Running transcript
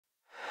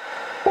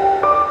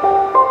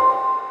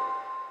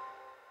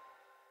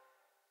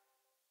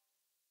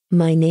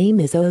My name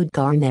is Aude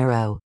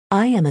Garnero.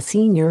 I am a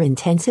senior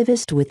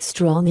intensivist with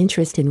strong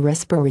interest in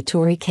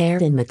respiratory care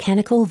and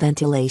mechanical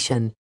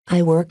ventilation.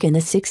 I work in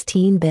a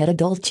 16-bed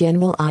adult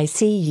general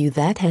ICU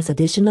that has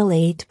additional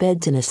 8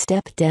 beds in a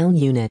step-down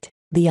unit.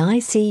 The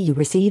ICU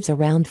receives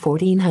around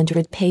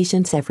 1,400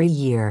 patients every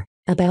year.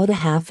 About a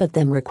half of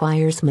them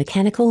requires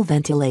mechanical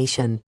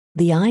ventilation.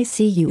 The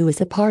ICU is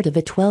a part of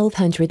a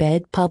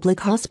 1,200-bed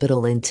public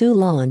hospital in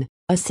Toulon,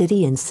 a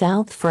city in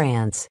South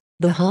France.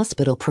 The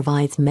hospital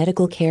provides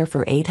medical care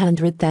for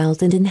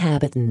 800,000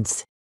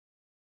 inhabitants.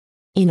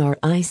 In our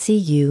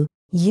ICU,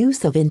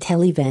 use of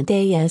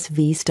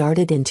INTELLiVENT-ASV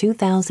started in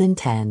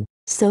 2010.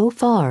 So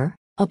far,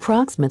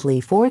 approximately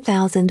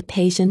 4,000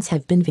 patients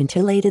have been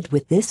ventilated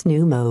with this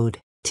new mode.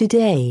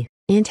 Today,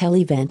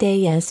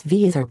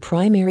 INTELLiVENT-ASV is our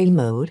primary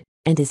mode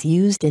and is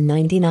used in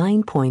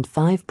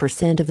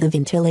 99.5% of the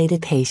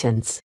ventilated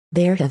patients.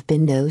 There have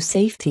been no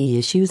safety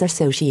issues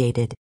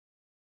associated.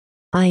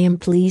 I am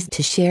pleased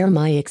to share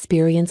my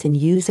experience in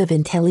use of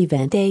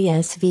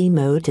INTELLiVENT-ASV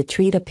mode to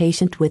treat a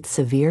patient with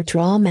severe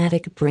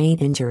traumatic brain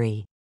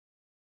injury.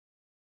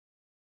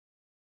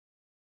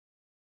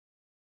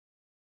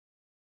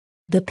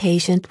 The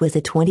patient was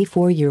a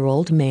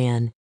 24-year-old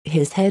man.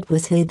 His head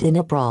was hit in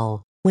a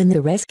brawl. When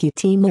the rescue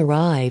team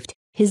arrived,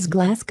 his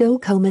Glasgow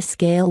Coma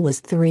scale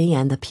was 3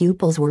 and the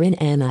pupils were in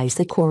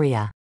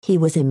anisocoria. He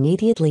was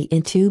immediately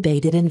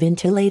intubated and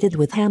ventilated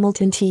with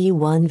Hamilton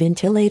T1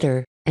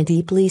 ventilator, and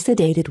deeply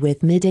sedated with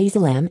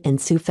midazolam and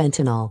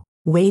sufentanil.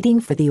 Waiting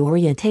for the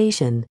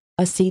orientation,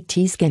 a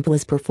CT scan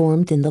was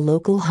performed in the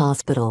local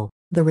hospital.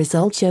 The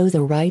result shows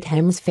a right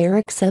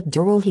hemispheric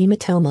subdural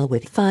hematoma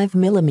with 5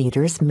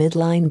 mm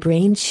midline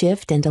brain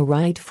shift and a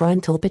right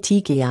frontal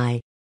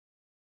petechiae.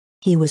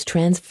 He was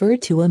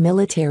transferred to a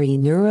military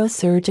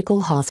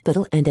neurosurgical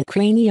hospital and a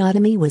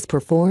craniotomy was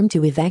performed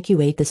to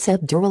evacuate the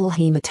subdural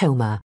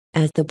hematoma.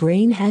 As the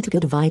brain had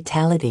good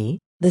vitality,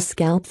 the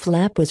scalp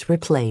flap was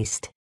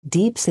replaced.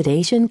 Deep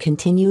sedation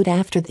continued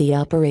after the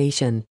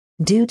operation.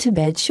 Due to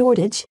bed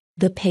shortage,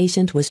 the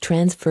patient was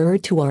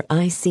transferred to our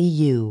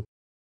ICU.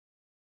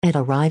 At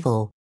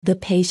arrival, the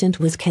patient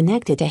was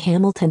connected to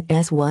Hamilton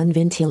S1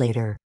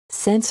 ventilator.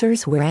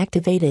 Sensors were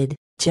activated,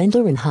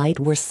 gender and height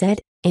were set,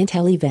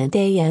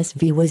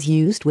 INTELLiVENT-ASV was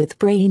used with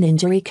brain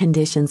injury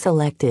condition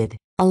selected.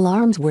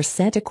 Alarms were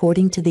set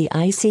according to the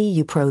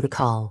ICU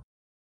protocol.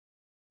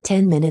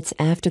 10 minutes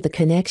after the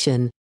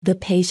connection, the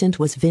patient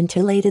was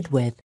ventilated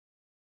with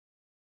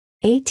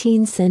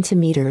 18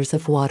 centimeters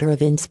of water of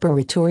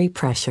inspiratory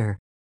pressure,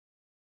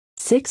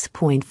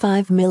 6.5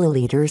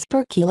 milliliters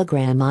per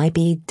kilogram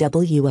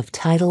IBW of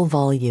tidal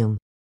volume,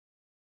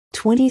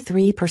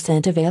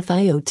 23% of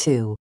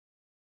FiO2.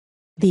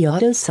 The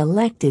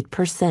auto-selected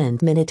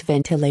percent-minute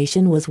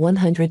ventilation was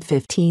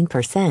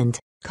 115%,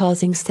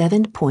 causing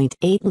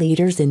 7.8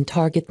 liters in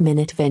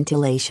target-minute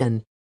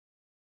ventilation.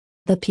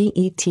 The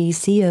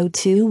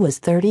PET-CO2 was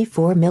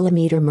 34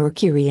 mm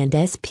mercury and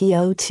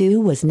SpO2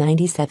 was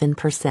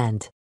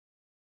 97%.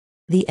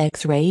 The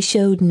X-ray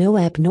showed no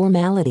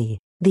abnormality.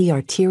 The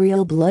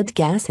arterial blood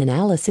gas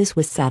analysis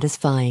was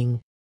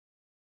satisfying.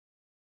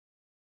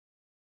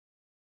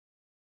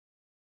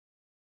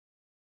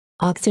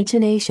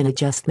 Oxygenation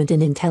adjustment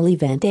in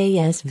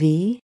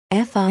INTELLiVENT-ASV,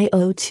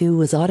 FiO2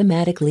 was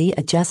automatically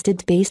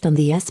adjusted based on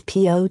the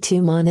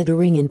SpO2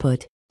 monitoring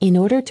input. In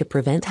order to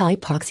prevent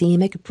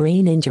hypoxemic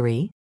brain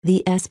injury,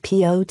 the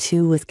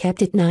SpO2 was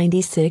kept at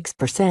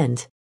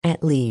 96%,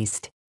 at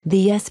least.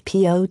 The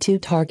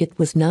SpO2 target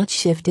was not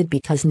shifted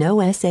because no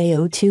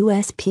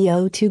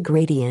SaO2-SpO2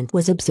 gradient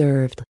was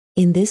observed.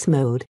 In this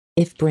mode,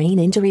 if brain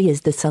injury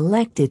is the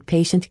selected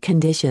patient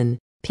condition,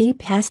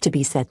 PEEP has to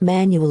be set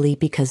manually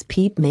because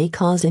PEEP may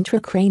cause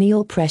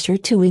intracranial pressure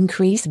to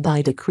increase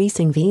by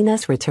decreasing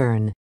venous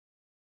return.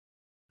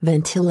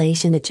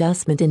 Ventilation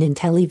adjustment in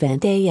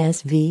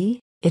INTELLiVENT-ASV.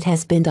 It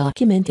has been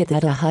documented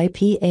that a high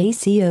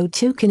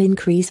PaCO2 can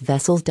increase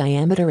vessels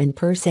diameter and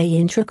per se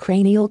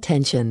intracranial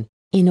tension.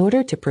 In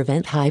order to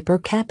prevent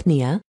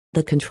hypercapnia,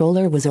 the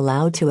controller was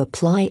allowed to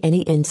apply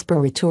any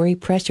inspiratory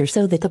pressure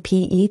so that the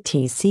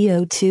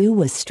PET-CO2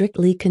 was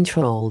strictly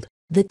controlled.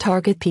 The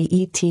target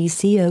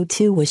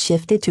PET-CO2 was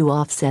shifted to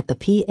offset the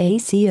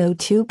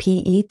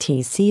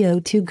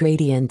PaCO2-PET-CO2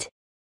 gradient.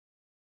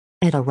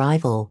 At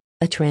arrival,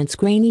 a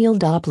transcranial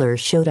Doppler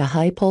showed a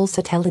high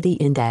pulsatility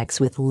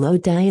index with low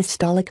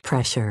diastolic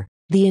pressure.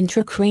 The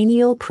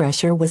intracranial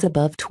pressure was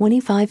above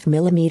 25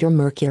 mm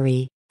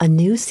mercury. A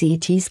new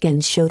CT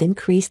scan showed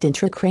increased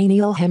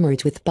intracranial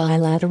hemorrhage with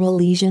bilateral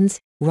lesions,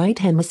 right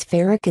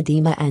hemispheric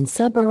edema and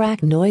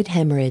subarachnoid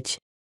hemorrhage.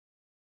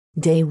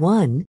 Day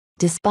 1,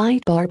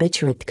 despite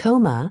barbiturate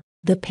coma,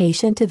 the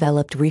patient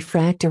developed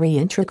refractory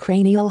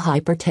intracranial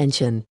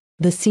hypertension.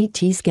 The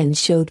CT scan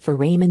showed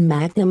foramen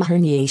magnum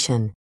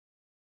herniation.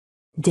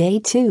 Day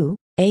 2,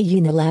 a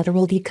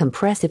unilateral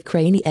decompressive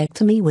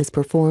craniectomy was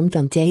performed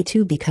on day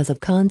 2 because of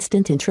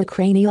constant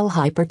intracranial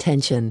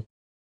hypertension.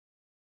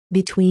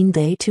 Between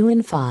day 2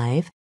 and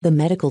 5, the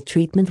medical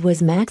treatment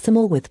was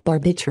maximal with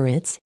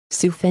barbiturates,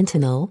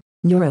 sufentanil,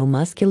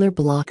 neuromuscular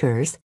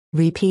blockers,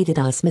 repeated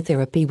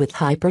osmotherapy with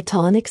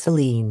hypertonic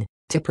saline.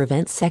 To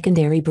prevent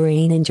secondary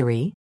brain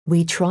injury,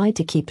 we tried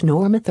to keep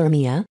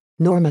normothermia,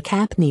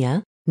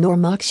 normocapnia,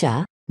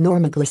 normoxia,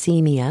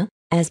 normoglycemia,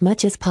 as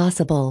much as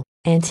possible.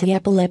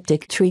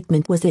 Antiepileptic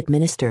treatment was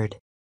administered.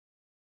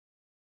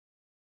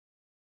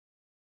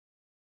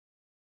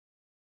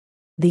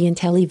 The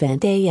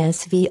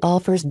INTELLiVENT-ASV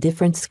offers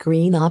different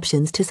screen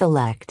options to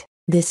select.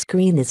 This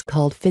screen is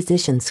called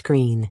Physician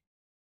Screen.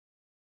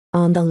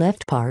 On the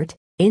left part,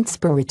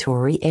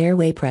 inspiratory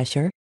airway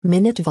pressure,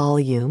 minute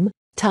volume,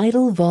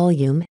 tidal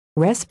volume,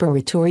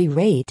 respiratory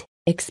rate,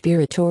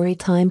 expiratory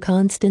time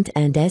constant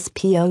and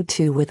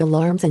SpO2 with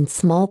alarms and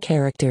small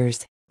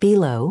characters.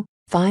 Below,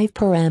 5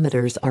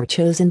 parameters are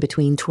chosen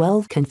between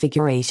 12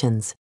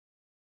 configurations.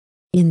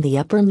 In the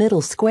upper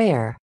middle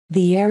square,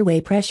 the airway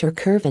pressure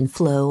curve and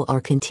flow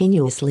are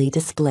continuously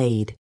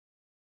displayed.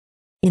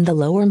 In the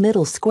lower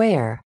middle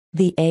square,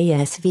 the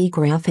ASV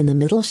graph in the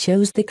middle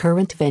shows the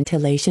current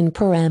ventilation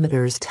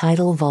parameters,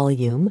 tidal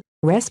volume,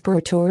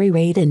 respiratory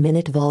rate and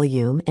minute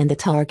volume, and the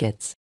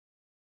targets.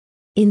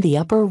 In the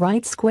upper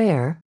right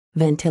square,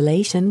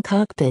 ventilation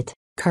cockpit,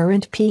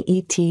 current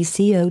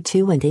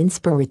PET/CO2 and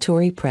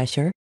inspiratory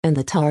pressure, and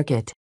the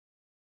target.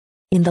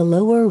 In the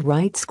lower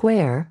right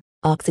square,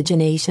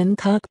 oxygenation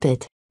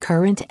cockpit,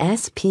 current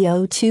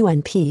SpO2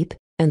 and PEEP,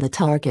 and the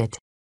target.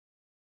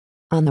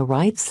 On the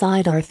right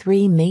side are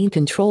 3 main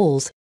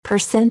controls: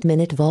 percent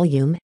minute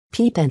volume,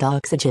 PEEP and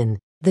oxygen.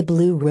 The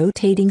blue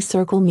rotating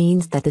circle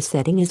means that the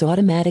setting is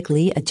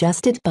automatically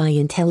adjusted by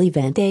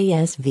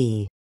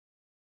INTELLiVENT-ASV.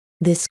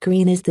 This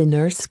screen is the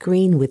nurse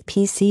screen with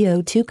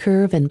PCO2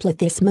 curve and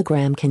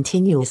plethysmogram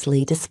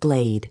continuously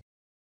displayed.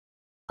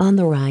 On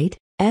the right,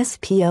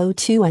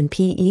 SpO2 and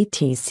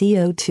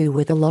PET/CO2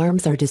 with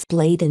alarms are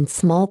displayed in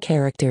small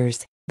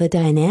characters. The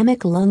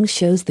dynamic lung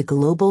shows the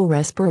global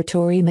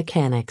respiratory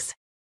mechanics.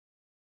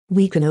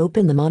 We can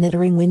open the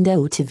monitoring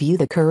window to view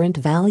the current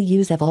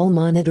values of all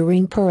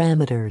monitoring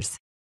parameters.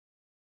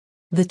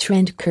 The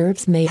trend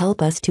curves may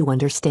help us to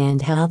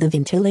understand how the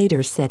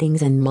ventilator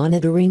settings and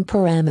monitoring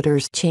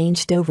parameters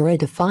changed over a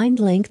defined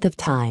length of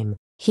time.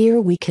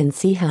 Here we can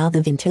see how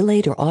the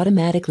ventilator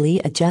automatically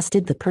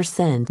adjusted the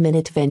percent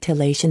minute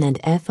ventilation and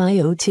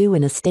FiO2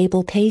 in a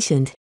stable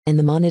patient, and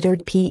the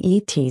monitored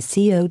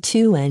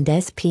PET/CO2 and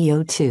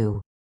SpO2.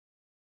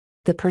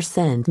 The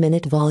percent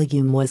minute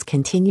volume was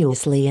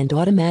continuously and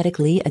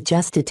automatically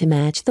adjusted to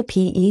match the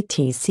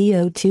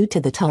PET/CO2 to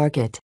the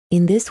target.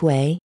 In this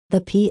way,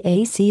 the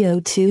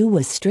PaCO2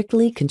 was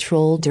strictly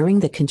controlled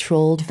during the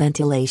controlled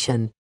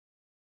ventilation.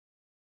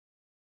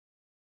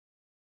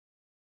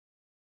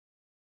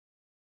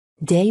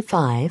 Day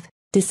 5,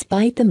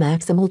 despite the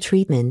maximal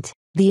treatment,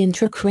 the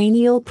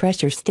intracranial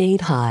pressure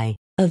stayed high.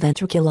 A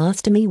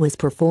ventriculostomy was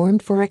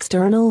performed for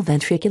external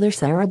ventricular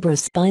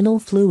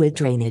cerebrospinal fluid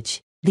drainage.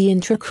 The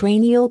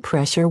intracranial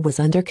pressure was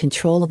under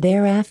control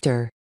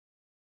thereafter.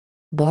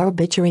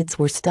 Barbiturates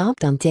were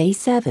stopped on day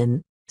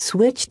 7,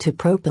 switched to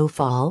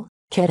propofol,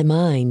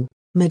 ketamine,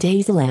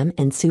 midazolam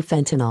and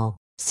sufentanil.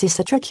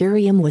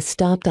 Cisatracurium was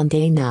stopped on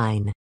day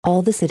 9.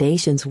 All the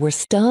sedations were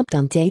stopped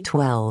on day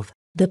 12.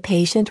 The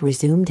patient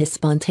resumed his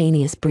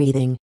spontaneous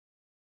breathing.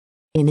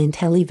 In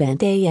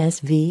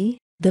INTELLiVENT-ASV,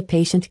 the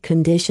patient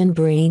condition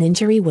brain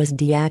injury was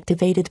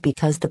deactivated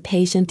because the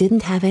patient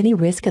didn't have any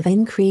risk of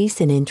increase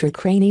in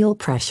intracranial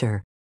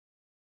pressure.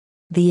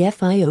 The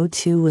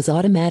FiO2 was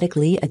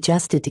automatically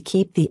adjusted to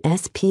keep the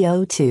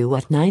SpO2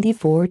 at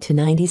 94 to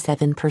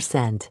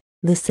 97%.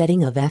 The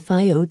setting of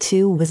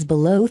FiO2 was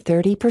below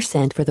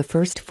 30% for the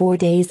first 4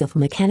 days of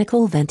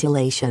mechanical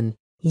ventilation,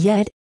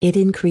 yet, it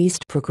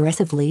increased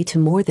progressively to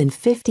more than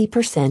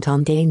 50%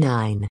 on day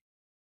 9.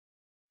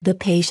 The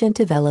patient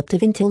developed a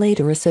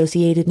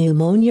ventilator-associated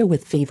pneumonia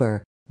with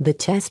fever. The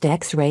chest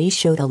X-ray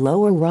showed a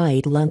lower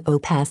right lung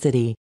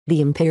opacity.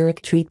 The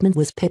empiric treatment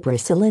was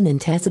piperacillin and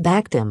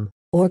tazobactam.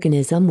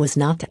 Organism was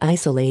not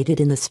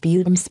isolated in the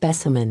sputum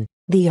specimen.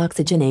 The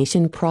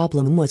oxygenation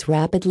problem was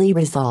rapidly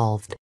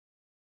resolved.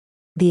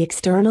 The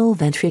external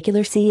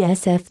ventricular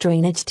CSF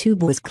drainage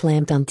tube was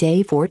clamped on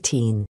day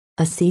 14.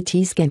 A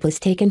CT scan was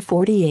taken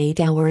 48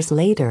 hours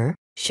later,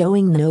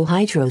 showing no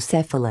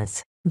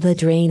hydrocephalus. The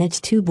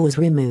drainage tube was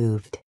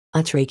removed. A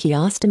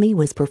tracheostomy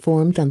was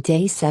performed on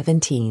day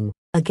 17.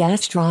 A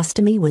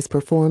gastrostomy was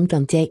performed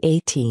on day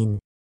 18.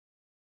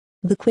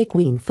 The quick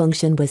wean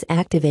function was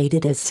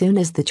activated as soon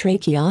as the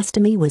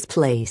tracheostomy was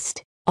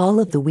placed.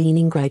 All of the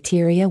weaning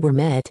criteria were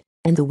met,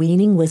 and the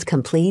weaning was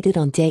completed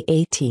on day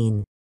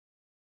 18.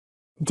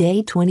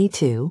 Day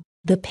 22,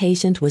 the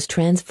patient was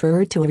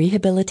transferred to a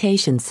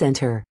rehabilitation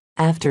center.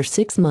 After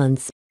 6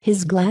 months,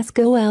 his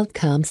Glasgow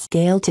Outcome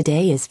Scale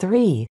today is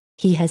 3.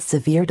 He has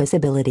severe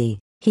disability.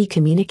 He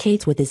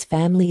communicates with his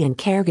family and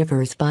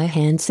caregivers by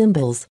hand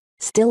symbols,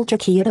 still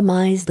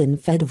tracheotomized and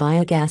fed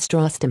via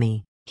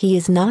gastrostomy. He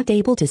is not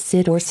able to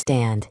sit or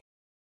stand.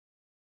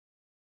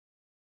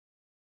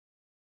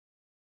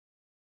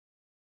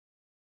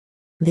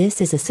 This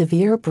is a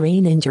severe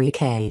brain injury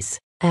case.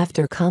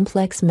 After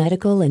complex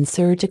medical and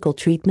surgical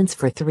treatments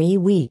for 3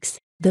 weeks,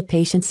 the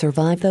patient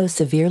survived though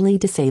severely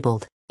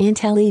disabled.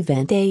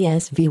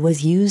 INTELLiVENT-ASV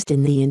was used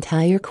in the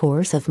entire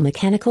course of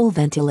mechanical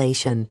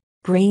ventilation.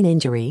 Brain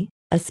injury,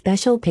 a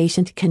special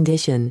patient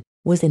condition,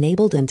 was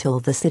enabled until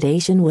the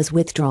sedation was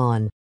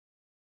withdrawn.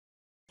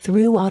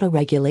 Through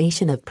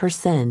auto-regulation of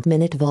percent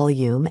minute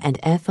volume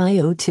and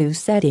FiO2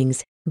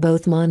 settings,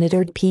 both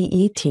monitored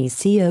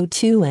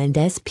PETCO2 and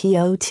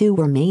SpO2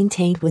 were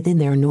maintained within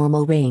their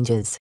normal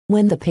ranges.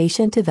 When the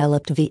patient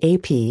developed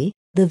VAP,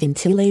 the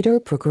ventilator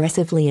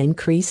progressively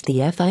increased the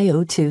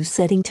FiO2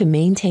 setting to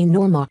maintain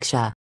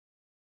normoxia.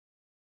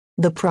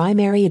 The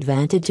primary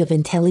advantage of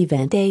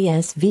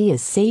INTELLiVENT-ASV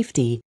is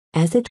safety,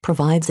 as it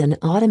provides an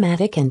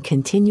automatic and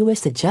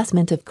continuous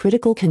adjustment of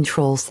critical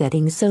control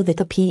settings so that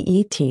the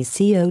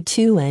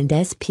PETCO2 and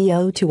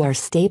SpO2 are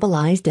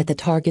stabilized at the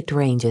target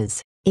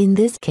ranges. In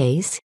this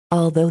case,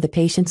 although the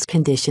patient's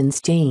conditions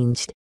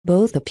changed,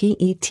 both the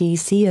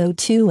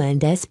PETCO2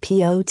 and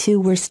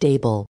SpO2 were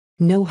stable.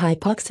 No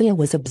hypoxia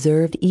was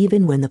observed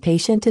even when the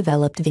patient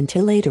developed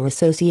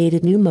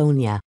ventilator-associated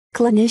pneumonia.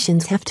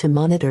 Clinicians have to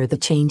monitor the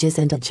changes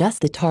and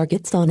adjust the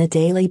targets on a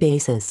daily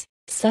basis.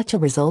 Such a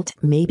result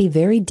may be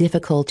very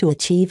difficult to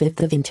achieve if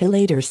the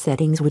ventilator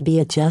settings would be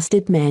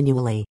adjusted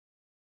manually.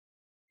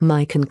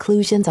 My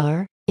conclusions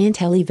are,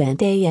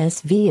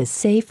 INTELLiVENT-ASV is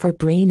safe for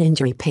brain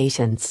injury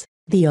patients.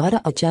 The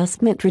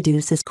auto-adjustment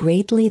reduces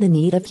greatly the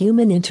need of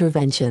human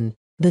intervention.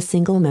 The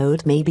single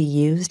mode may be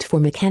used for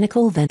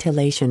mechanical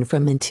ventilation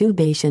from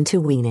intubation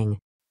to weaning.